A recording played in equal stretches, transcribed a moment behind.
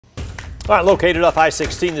All right, located off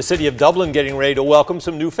I-16, the city of Dublin getting ready to welcome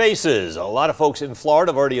some new faces. A lot of folks in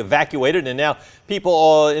Florida have already evacuated, and now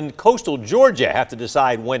people in coastal Georgia have to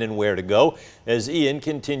decide when and where to go as Ian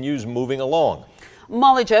continues moving along.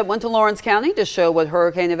 Molly Jett went to Lawrence County to show what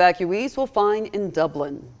hurricane evacuees will find in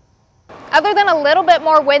Dublin. Other than a little bit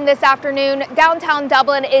more wind this afternoon, downtown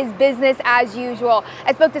Dublin is business as usual.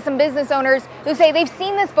 I spoke to some business owners who say they've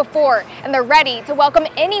seen this before and they're ready to welcome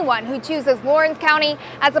anyone who chooses Lawrence County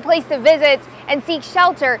as a place to visit and seek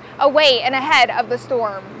shelter away and ahead of the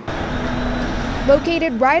storm.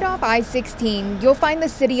 Located right off I-16, you'll find the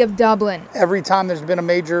city of Dublin. Every time there's been a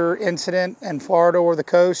major incident in Florida or the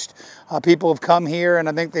coast, people have come here, and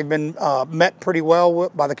I think they've been met pretty well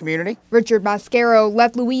by the community. Richard Mascaro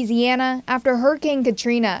left Louisiana after Hurricane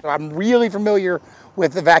Katrina. I'm really familiar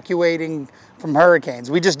with evacuating from hurricanes.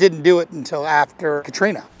 We just didn't do it until after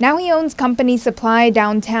Katrina. Now he owns Company Supply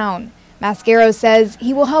downtown. Mascaro says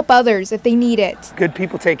he will help others if they need it. Good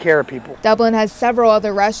people take care of people. Dublin has several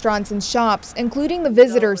other restaurants and shops, including the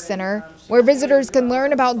Visitor Center, where visitors can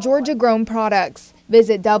learn about Georgia-grown products.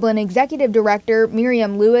 Visit Dublin Executive Director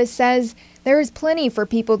Miriam Lewis says there is plenty for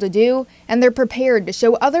people to do, and they're prepared to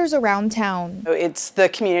show others around town. It's the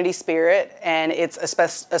community spirit, and it's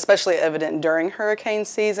especially evident during hurricane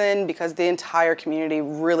season because the entire community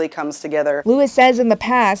really comes together. Lewis says in the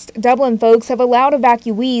past, Dublin folks have allowed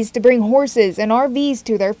evacuees to bring horses and RVs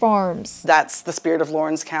to their farms. That's the spirit of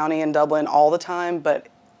Lawrence County and Dublin all the time, but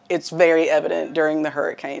it's very evident during the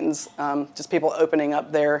hurricanes, just people opening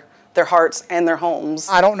up their hearts and their homes.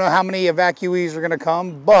 I don't know how many evacuees are going to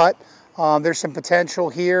come, but there's some potential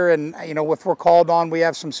here, and if we're called on, we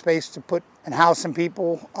have some space to put and house some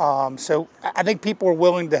people. So I think people are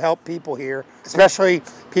willing to help people here, especially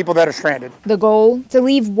people that are stranded. The goal, to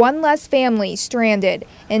leave one less family stranded.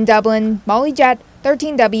 In Dublin, Molly Jett,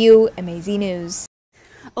 13W, MAZ News.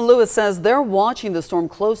 Lewis says they're watching the storm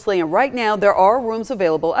closely, and right now there are rooms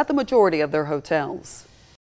available at the majority of their hotels.